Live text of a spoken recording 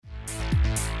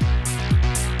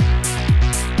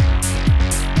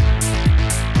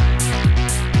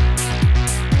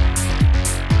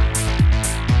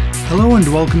Hello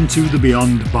and welcome to the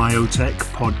Beyond Biotech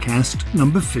podcast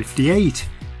number 58.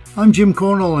 I'm Jim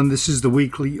Cornell and this is the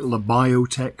weekly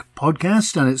Biotech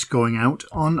podcast, and it's going out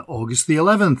on August the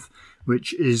 11th,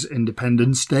 which is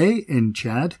Independence Day in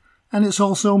Chad, and it's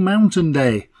also Mountain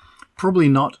Day. Probably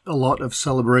not a lot of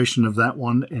celebration of that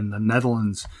one in the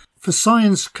Netherlands. For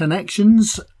science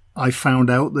connections, I found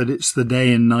out that it's the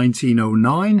day in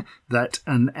 1909 that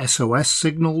an SOS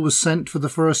signal was sent for the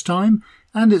first time,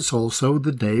 and it's also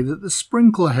the day that the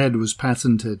sprinkler head was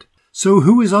patented. So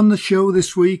who is on the show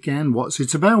this week and what's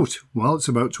it about? Well, it's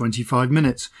about 25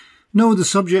 minutes. No, the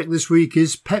subject this week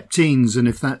is pepteins, and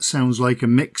if that sounds like a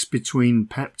mix between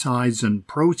peptides and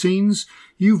proteins,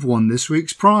 you've won this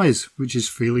week's prize, which is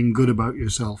feeling good about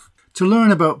yourself. To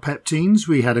learn about pepteins,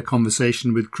 we had a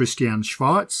conversation with Christian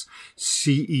Schwarz,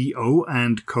 CEO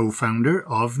and co-founder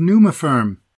of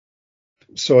Numaferm.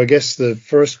 So I guess the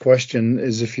first question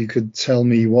is if you could tell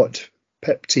me what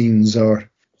pepteins are.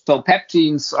 So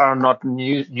pepteins are not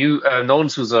known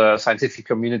to the scientific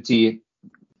community,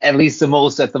 at least the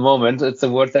most at the moment. It's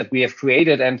a word that we have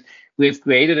created, and we've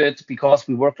created it because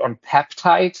we worked on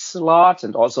peptides a lot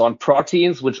and also on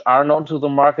proteins, which are known to the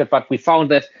market. But we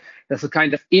found that there's a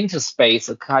kind of interspace,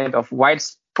 a kind of white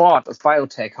spot of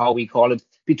biotech, how we call it,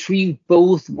 between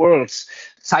both worlds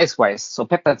size-wise. So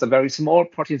peptides are very small,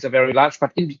 proteins are very large,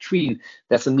 but in between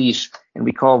there's a niche, and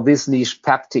we call this niche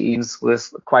pepteins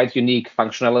with quite unique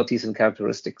functionalities and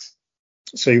characteristics.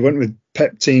 So you went with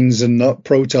pepteins and not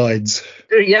protides.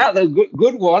 Yeah, the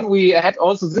good one. We had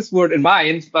also this word in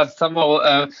mind, but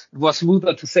somehow it was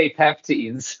smoother to say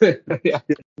pepteins. Yeah.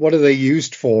 What are they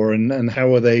used for and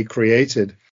how are they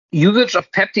created? Usage of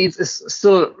peptides is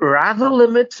still rather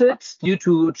limited due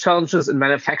to challenges in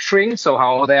manufacturing. So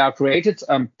how they are created,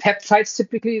 peptides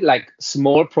typically, like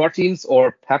small proteins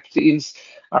or peptines,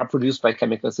 are produced by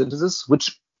chemical synthesis,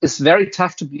 which is very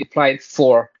tough to be applied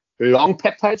for long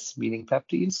peptides, meaning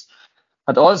peptines.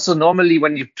 But also normally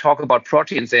when you talk about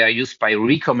proteins, they are used by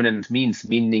recombinant means,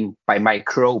 meaning by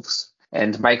microbes.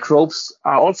 And microbes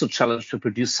are also challenged to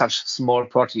produce such small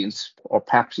proteins or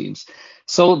peptines.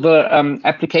 So the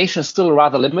application is still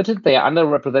rather limited. They are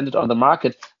underrepresented on the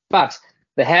market, but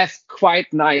they have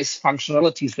quite nice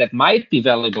functionalities that might be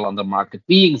valuable on the market,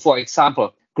 being, for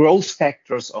example, growth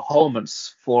factors or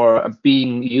hormones for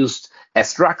being used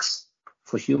as drugs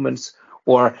for humans,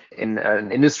 or in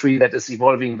an industry that is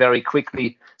evolving very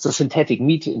quickly, the synthetic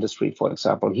meat industry, for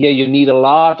example. Here you need a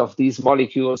lot of these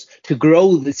molecules to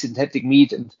grow the synthetic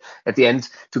meat, and at the end,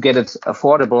 to get it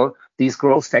affordable, these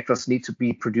growth factors need to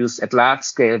be produced at large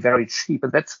scale, very cheap,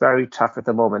 and that's very tough at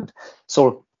the moment.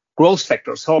 So growth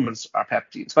factors, hormones are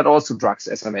peptides, but also drugs,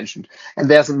 as I mentioned. And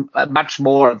there's much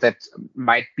more that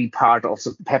might be part of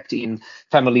the peptine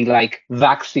family, like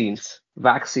vaccines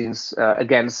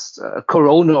against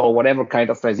corona or whatever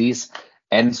kind of disease,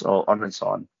 and so on and so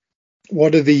on.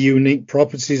 What are the unique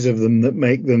properties of them that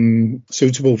make them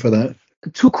suitable for that?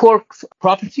 Two core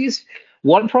properties.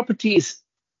 One property is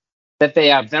that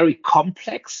they are very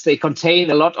complex. They contain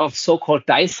a lot of so-called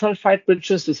disulfide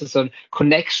bridges. This is a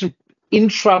connection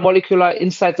intramolecular,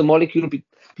 inside the molecule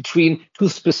between two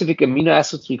specific amino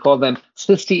acids. We call them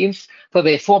cysteines. So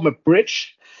they form a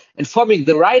bridge. And forming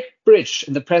the right bridge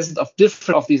in the presence of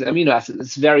different of these amino acids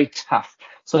is very tough.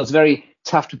 So it's very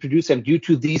tough to produce them due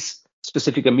to these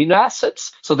specific amino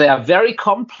acids. So they are very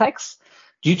complex.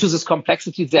 Due to this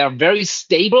complexity, they are very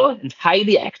stable and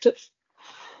highly active.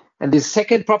 And the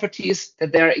second property is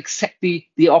that they are exactly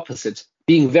the opposite,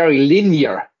 being very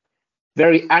linear,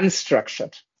 very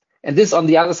unstructured. And this, on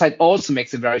the other side, also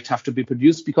makes it very tough to be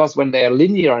produced, because when they are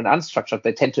linear and unstructured,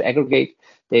 they tend to aggregate.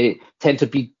 They tend to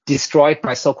be destroyed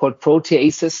by so-called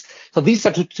proteases. So these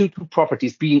are two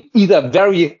properties, being either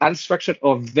very unstructured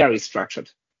or very structured.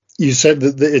 You said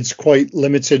that it's quite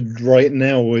limited right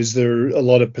now. Is there a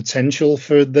lot of potential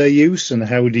for their use, and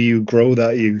how do you grow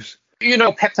that use? You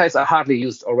know, peptides are hardly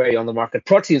used already on the market.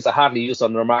 Proteins are hardly used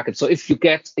on the market. So if you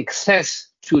get access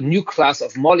to a new class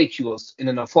of molecules in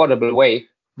an affordable way,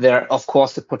 there, of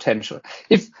course, the potential.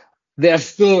 If there's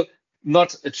still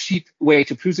not a cheap way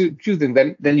to produce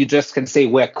them, then you just can say,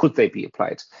 where could they be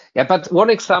applied? Yeah, but one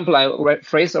example I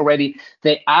phrased already,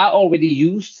 they are already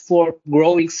used for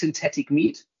growing synthetic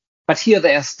meat, but here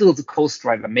they are still the cost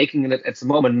driver, making it at the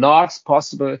moment not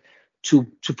possible to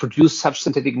produce such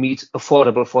synthetic meat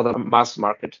affordable for the mass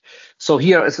market. So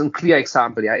here is a clear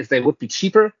example. Yeah, if they would be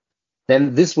cheaper,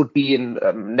 then this would be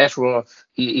a natural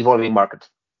evolving market.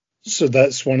 So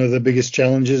that's one of the biggest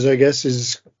challenges, I guess,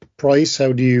 is price.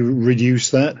 How do you reduce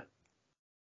that?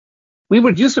 We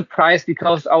reduce the price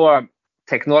because our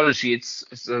technology, it's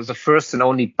the first and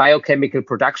only biochemical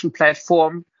production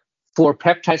platform for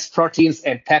peptides, proteins,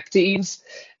 and pepteins.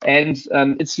 And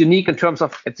it's unique in terms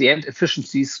of, at the end,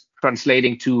 efficiencies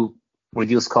translating to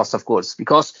reduce cost of goods,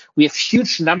 because we have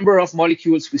huge number of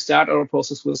molecules we start our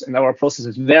process with, and our process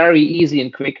is very easy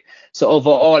and quick. So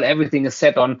overall, everything is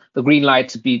set on the green light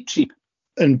to be cheap.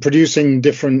 And producing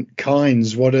different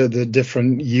kinds, what are the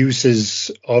different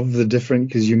uses of the different,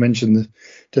 because you mentioned the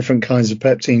different kinds of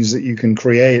peptines that you can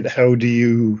create. How do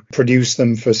you produce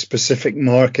them for specific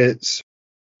markets?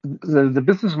 The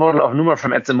business model of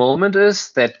Numaferm at the moment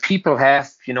is that people have,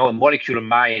 a molecular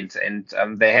mind,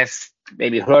 and they have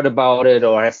maybe heard about it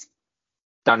or have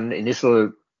done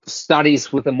initial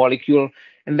studies with the molecule,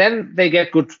 and then they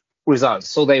get good results.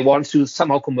 So they want to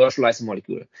somehow commercialize the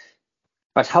molecule.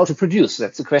 But how to produce?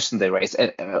 That's the question they raise,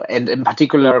 and in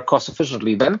particular, cost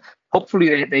efficiently. Then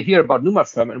hopefully they hear about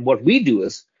Numaferm, and what we do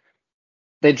is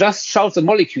they just shout the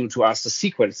molecule to us, the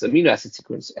sequence, the amino acid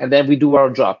sequence, and then we do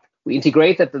our job. We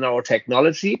integrate that in our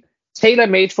technology,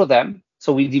 tailor-made for them.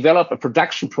 So we develop a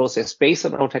production process based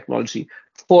on our technology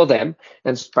for them.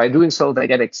 And by doing so, they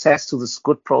get access to this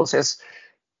good process,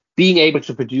 being able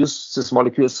to produce these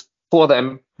molecules for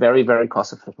them very, very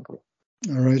cost efficiently.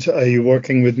 All right. Are you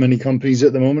working with many companies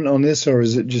at the moment on this, or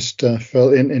is it just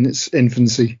fell in its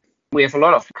infancy? We have a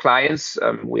lot of clients.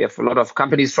 We have a lot of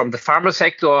companies from the pharma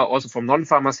sector, also from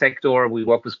non-pharma sector. We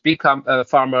work with big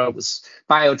pharma, with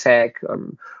biotech,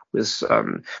 with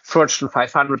Fortune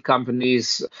 500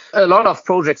 companies. A lot of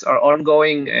projects are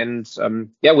ongoing, and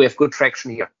we have good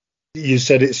traction here. You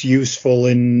said it's useful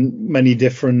in many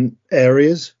different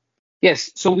areas?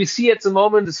 Yes, so we see at the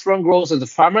moment a strong growth in the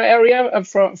pharma area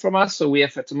from us. So we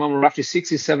have at the moment roughly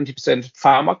 60-70%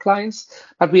 pharma clients,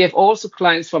 but we have also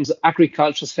clients from the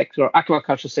agriculture sector,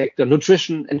 aquaculture sector,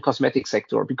 nutrition and cosmetic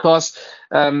sector, because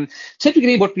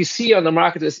typically what we see on the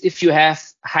market is if you have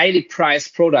highly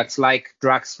priced products like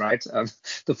drugs, right?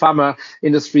 The pharma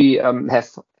industry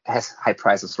has high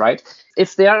prices, right?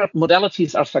 If their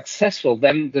modalities are successful,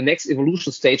 then the next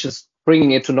evolution stage is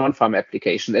bringing it to non-pharma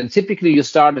application. And typically you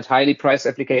start at highly priced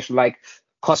application like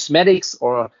cosmetics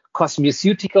or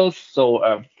cosmeceuticals,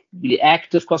 so the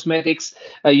active cosmetics.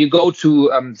 You go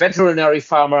to veterinary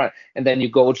pharma, and then you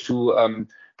go to,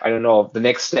 the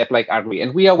next step like agri.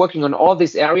 And we are working on all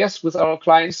these areas with our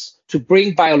clients to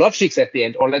bring biologics at the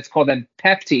end, or let's call them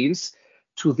pepteins,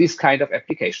 to this kind of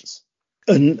applications.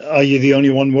 And are you the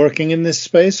only one working in this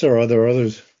space, or are there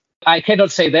others? I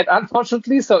cannot say that,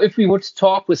 unfortunately. So if we would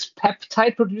talk with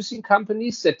peptide producing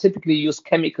companies that typically use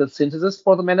chemical synthesis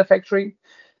for the manufacturing,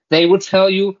 they would tell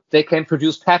you they can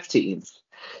produce pepteins.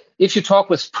 If you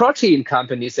talk with protein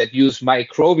companies that use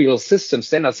microbial systems,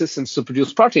 standard systems to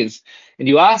produce proteins, and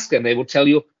you ask them, they will tell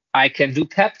you, I can do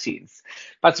pepteins.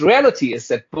 But the reality is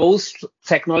that both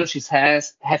technologies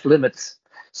have limits.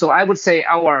 So I would say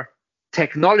our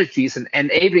technology is an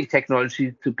enabling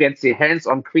technology to get the hands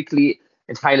on quickly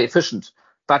and highly efficient.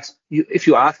 But if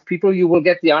you ask people, you will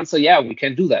get the answer, yeah, we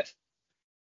can do that.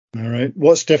 All right.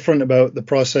 What's different about the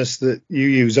process that you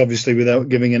use, obviously, without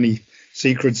giving any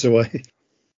secrets away?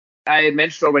 I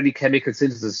mentioned already chemical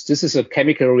synthesis. This is a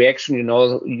chemical reaction,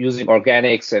 using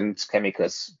organics and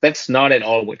chemicals. That's not at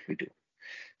all what we do.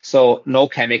 So no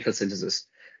chemical synthesis.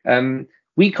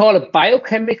 We call a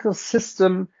biochemical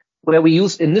system where we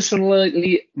use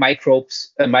initially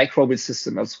microbes, a microbial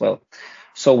system as well.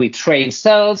 So we train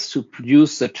cells to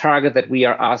produce the target that we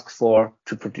are asked for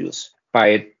to produce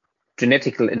by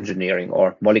genetical engineering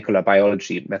or molecular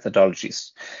biology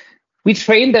methodologies. We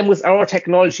train them with our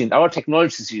technology, and our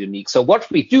technology is unique. So what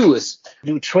we do is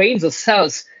we train the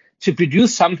cells to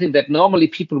produce something that normally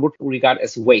people would regard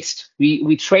as waste.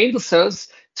 We train the cells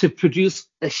to produce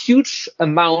a huge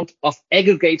amount of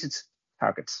aggregated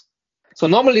targets. So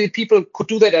normally people could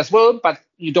do that as well, but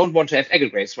you don't want to have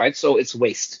aggregates, right? So it's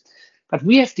waste. But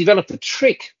we have developed a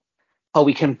trick how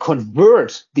we can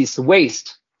convert this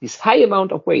waste, this high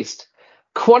amount of waste,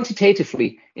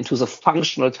 quantitatively into the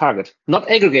functional target, not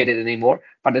aggregated anymore,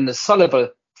 but in a soluble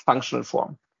functional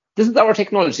form. This is our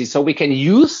technology. So we can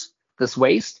use this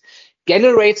waste,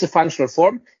 generate the functional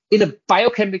form in a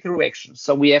biochemical reaction.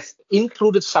 So we have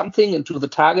included something into the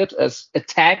target as a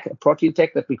tag, a protein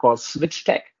tag that we call switch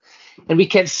tag. And we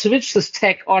can switch this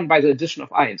tag on by the addition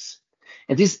of ions.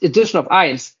 And this addition of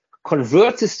ions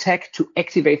convert this tag to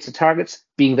activate the target,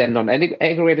 being then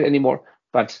non-aggregated anymore,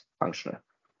 but functional.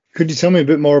 Could you tell me a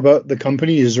bit more about the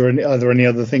company? Are there any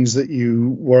other things that you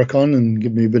work on, and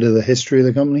give me a bit of the history of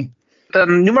the company?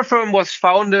 Numaferm was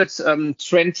founded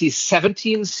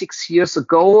 2017, 6 years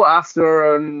ago,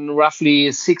 after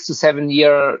roughly 6 to 7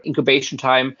 year incubation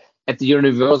time at the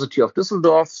University of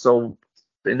Düsseldorf. So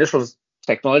the initial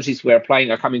technologies we're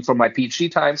applying are coming from my PhD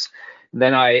times.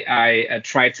 Then I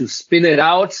tried to spin it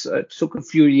out. It took a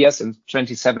few years. In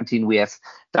 2017, we have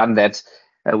done that.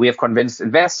 We have convinced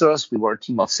investors. We were a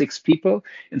team of 6 people.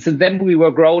 And since then, we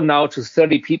were grown now to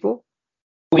 30 people.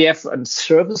 We have a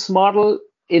service model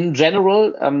in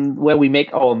general where we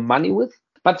make our money with.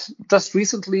 But just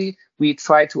recently, we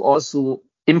tried to also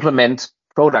implement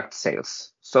product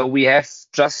sales. So we have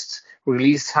just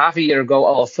released half a year ago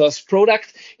our first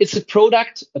product. It's a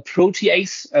product, a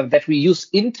protease that we use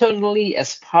internally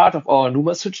as part of our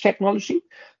Numaswitch technology.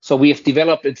 So we have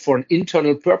developed it for an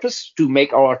internal purpose to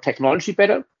make our technology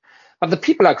better. But the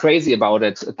people are crazy about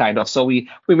it, kind of. So we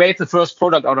made the first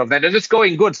product out of that, and it's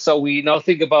going good. So we now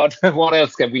think about what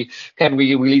else can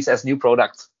we release as new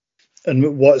products.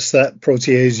 And what's that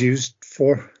protease used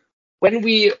for? When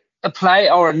we apply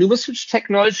our Numaswitch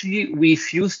technology, we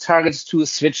fuse targets to a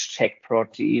switch check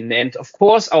protein. And of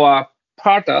course, our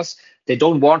partners, they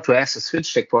don't want to have the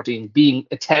switch check protein being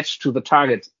attached to the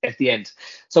target at the end.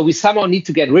 So we somehow need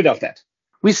to get rid of that.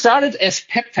 We started as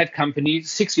peptide company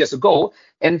 6 years ago,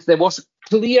 and there was a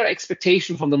clear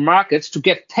expectation from the market to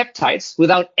get peptides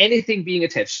without anything being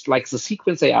attached, like the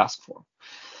sequence they ask for.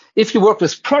 If you work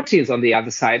with proteins on the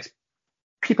other side,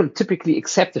 people typically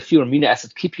accept the few amino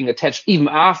acid keeping attached even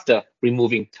after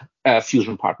removing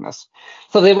fusion partners.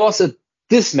 So there was a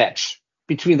mismatch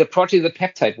between the protein and the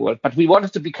peptide world, but we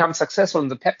wanted to become successful in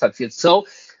the peptide field. So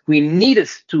we needed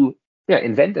to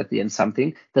invent at the end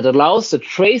something that allows the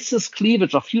traceless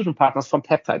cleavage of fusion partners from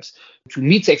peptides to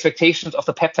meet the expectations of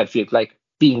the peptide field, like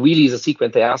being really the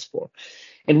sequence they ask for.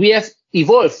 And we have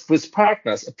evolved with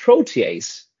partners a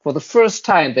protease for the first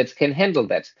time that can handle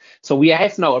that. So we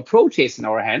have now a protease in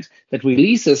our hand that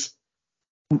releases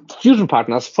fusion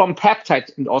partners from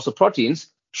peptides and also proteins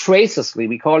tracelessly.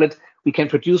 We call it, we can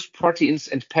produce proteins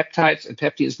and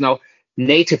peptides now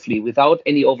natively without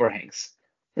any overhangs.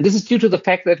 And this is due to the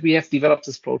fact that we have developed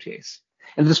this protease.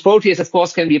 And this protease, of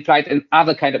course, can be applied in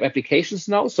other kind of applications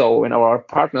now. So when our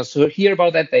partners hear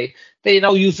about that, they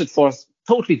now use it for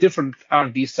totally different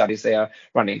R&D studies they are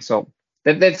running. So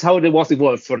that's how it was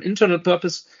evolved for an internal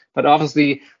purpose. But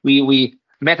obviously, we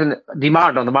met a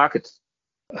demand on the market.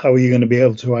 How are you going to be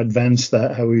able to advance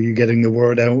that? How are you getting the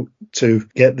word out to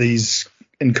get these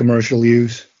in commercial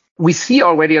use? We see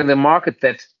already on the market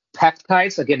that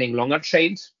peptides are getting longer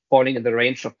chains, falling in the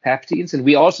range of pepteins. And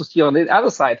we also see on the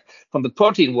other side from the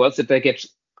protein world that they get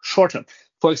shorter.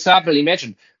 For example,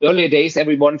 imagine earlier days,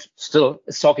 everyone still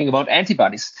is talking about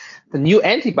antibodies. The new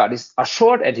antibodies are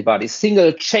short antibodies,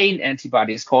 single chain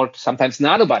antibodies called sometimes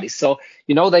nanobodies. So,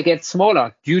 they get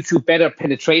smaller due to better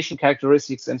penetration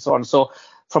characteristics and so on. So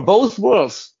for both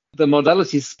worlds, the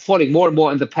modality is falling more and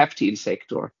more in the peptide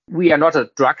sector. We are not a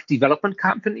drug development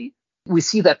company. We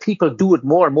see that people do it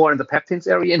more and more in the peptides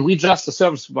area, and we just a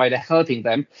service provider helping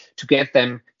them to get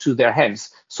them to their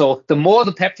hands. So the more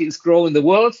the peptides grow in the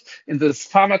world, in the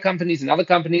pharma companies and other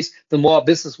companies, the more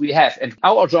business we have. And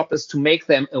our job is to make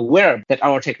them aware that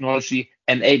our technology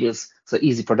enables the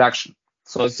easy production.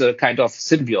 So it's a kind of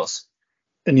symbiosis.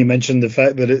 And you mentioned the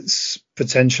fact that it's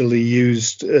potentially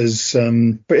used as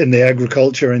in the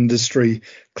agriculture industry.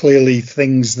 Clearly,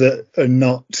 things that are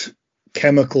not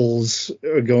chemicals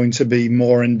are going to be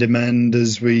more in demand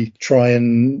as we try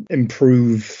and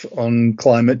improve on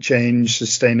climate change,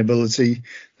 sustainability,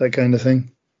 that kind of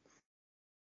thing.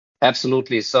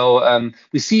 Absolutely. So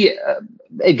we see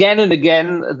again and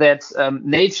again that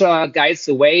nature guides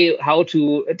the way how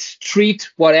to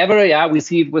treat whatever. Yeah, we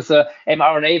see it with the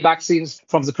mRNA vaccines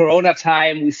from the Corona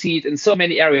time. We see it in so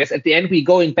many areas. At the end, we're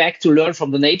going back to learn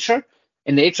from the nature.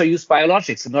 And nature use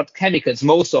biologics and not chemicals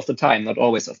most of the time, not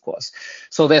always, of course.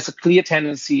 So there's a clear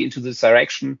tendency into this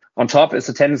direction. On top is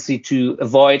a tendency to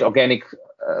avoid organic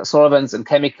solvents and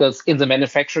chemicals in the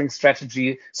manufacturing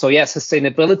strategy. So yes,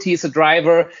 sustainability is a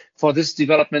driver for these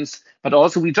developments, but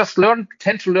also we just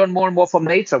tend to learn more and more from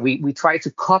nature. We try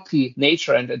to copy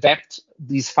nature and adapt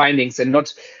these findings and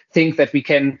not think that we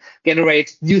can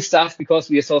generate new stuff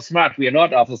because we are so smart. We are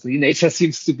not, obviously. Nature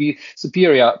seems to be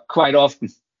superior quite often.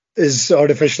 Is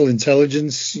artificial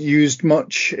intelligence used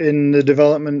much in the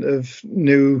development of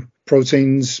new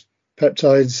proteins,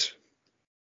 peptides?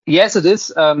 Yes, it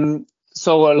is.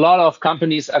 So a lot of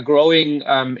companies are growing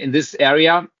in this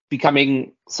area,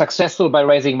 becoming successful by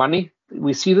raising money.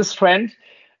 We see this trend.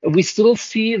 We still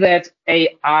see that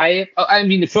AI,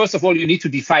 first of all, you need to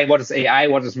define what is AI,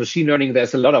 what is machine learning.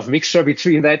 There's a lot of mixture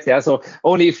between that. Yeah. So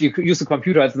only if you use a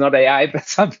computer, it's not AI,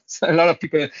 but a lot of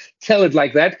people tell it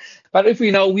like that. But if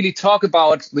we now really talk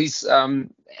about this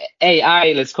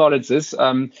AI, let's call it this,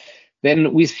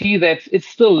 then we see that it's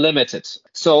still limited.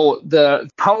 So the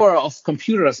power of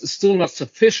computers is still not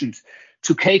sufficient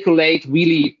to calculate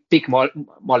really big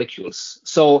molecules.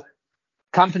 So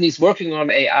companies working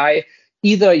on AI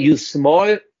either use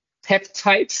small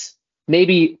peptides,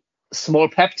 maybe small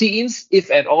pepteins,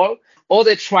 if at all, or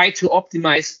they try to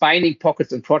optimize binding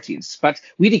pockets in proteins. But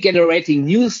really generating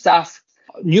new stuff,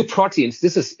 new proteins,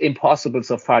 this is impossible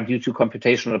so far due to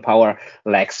computational power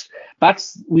lags. But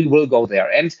we will go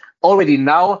there. And already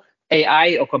now,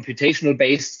 AI or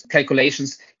computational-based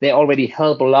calculations, they already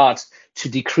help a lot to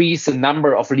decrease the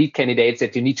number of lead candidates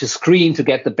that you need to screen to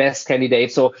get the best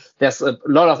candidate. So there's a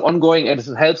lot of ongoing, and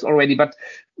it helps already, but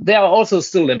there are also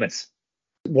still limits.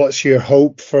 What's your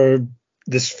hope for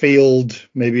this field,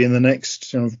 maybe in the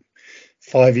next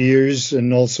 5 years,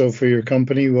 and also for your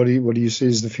company? What do you see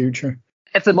as the future?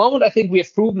 At the moment, I think we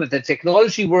have proven that the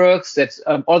technology works, that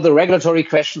all the regulatory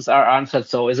questions are answered.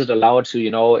 So is it allowed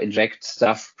to, inject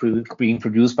stuff being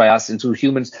produced by us into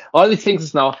humans? All these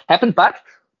things now happen, but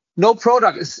no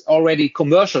product is already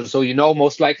commercial. So,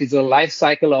 most likely the life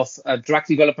cycle of drug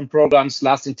development programs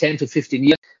lasting 10 to 15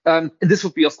 years. This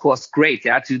would be, of course, great,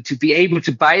 to be able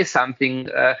to buy something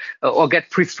or get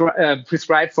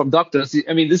prescribed from doctors.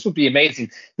 I mean, this would be amazing.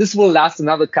 This will last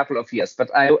another couple of years, but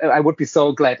I would be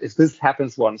so glad if this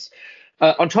happens once.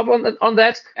 On top on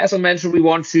that, as I mentioned, we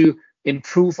want to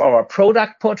improve our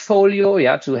product portfolio,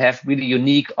 to have really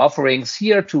unique offerings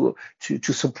here to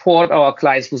support our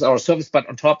clients with our service, but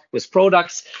on top with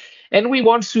products. And we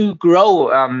want to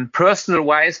grow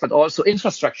personal-wise, but also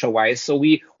infrastructure-wise. So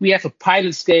we have a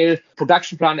pilot-scale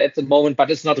production plant at the moment,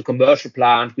 but it's not a commercial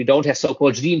plant. We don't have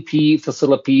so-called GMP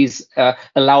facilities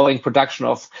allowing production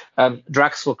of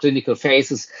drugs for clinical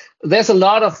phases. There's a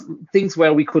lot of things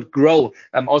where we could grow,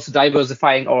 also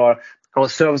diversifying our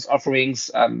service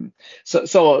offerings.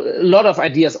 So a lot of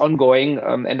ideas ongoing.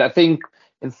 And I think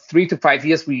in 3 to 5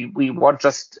 years, we want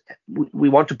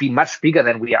to be much bigger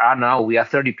than we are now. We are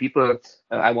 30 people.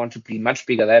 I want to be much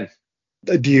bigger then.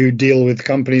 Do you deal with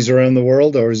companies around the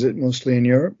world, or is it mostly in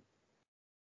Europe?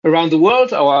 Around the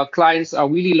world, our clients are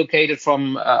really located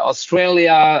from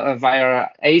Australia via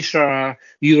Asia,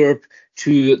 Europe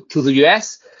to the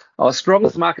US. Our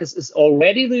strongest market is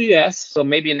already the US, so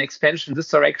maybe an expansion in this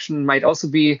direction might also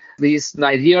be at least an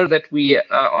idea that we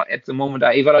at the moment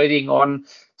are evaluating on.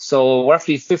 So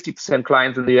roughly 50%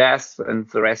 clients in the US and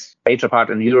the rest, major part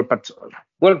in Europe, but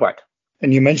worldwide.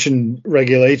 And you mentioned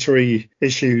regulatory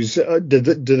issues. Do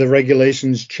the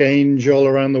regulations change all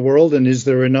around the world? And is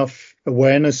there enough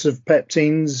awareness of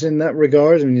peptines in that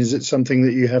regard? I mean, is it something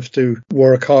that you have to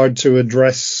work hard to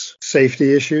address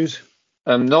safety issues?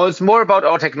 No, it's more about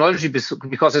our technology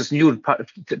because it's new.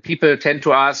 People tend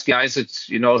to ask, is it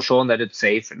shown that it's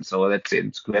safe? And so that's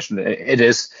the question. It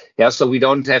is. So we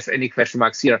don't have any question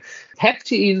marks here.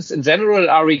 Pepteins in general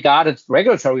are regarded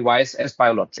regulatory-wise as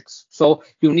biologics. So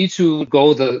you need to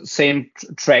go the same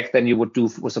track than you would do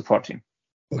with a protein.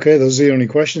 Okay, those are the only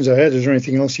questions I had. Is there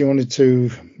anything else you wanted to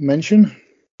mention?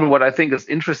 What I think is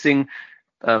interesting,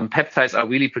 peptides are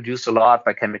really produced a lot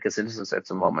by chemical synthesis at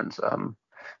the moment.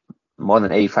 More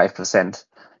than 85%.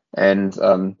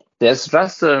 And there's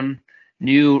just a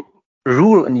new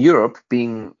rule in Europe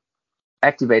being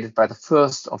activated by the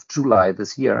 1st of July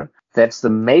this year. That's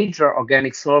the major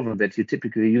organic solvent that you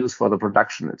typically use for the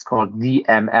production. It's called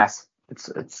DMS.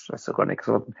 It's just organic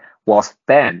solvent, was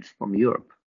banned from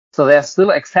Europe. So there are still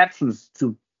exceptions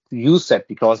to use that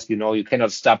because, you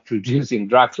cannot stop producing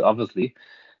drugs, obviously.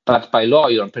 But by law,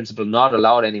 you're in principle not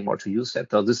allowed anymore to use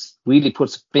that. So this really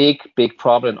puts a big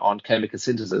problem on chemical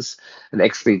synthesis and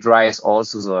actually drives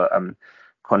also the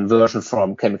conversion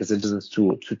from chemical synthesis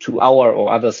to our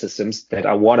or other systems that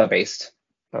are water-based.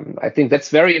 I think that's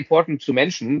very important to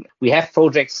mention. We have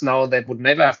projects now that would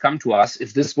never have come to us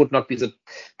if this would not be the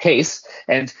case.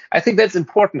 And I think that's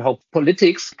important how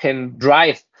politics can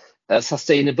drive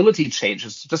sustainability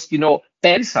changes. Just,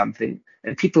 ban something.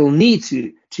 And people need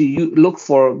to look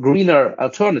for greener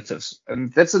alternatives.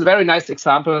 And that's a very nice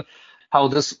example how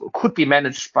this could be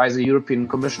managed by the European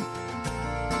Commission.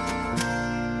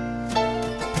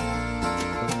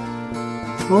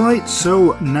 All right,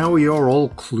 so now you're all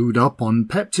clued up on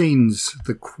peptines.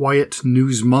 The quiet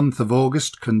news month of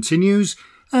August continues,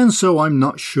 and so I'm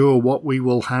not sure what we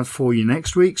will have for you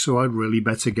next week, so I'd really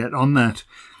better get on that.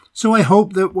 So I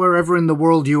hope that wherever in the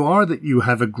world you are, that you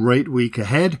have a great week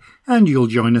ahead, and you'll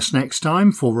join us next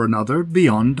time for another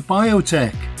Beyond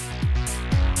Biotech.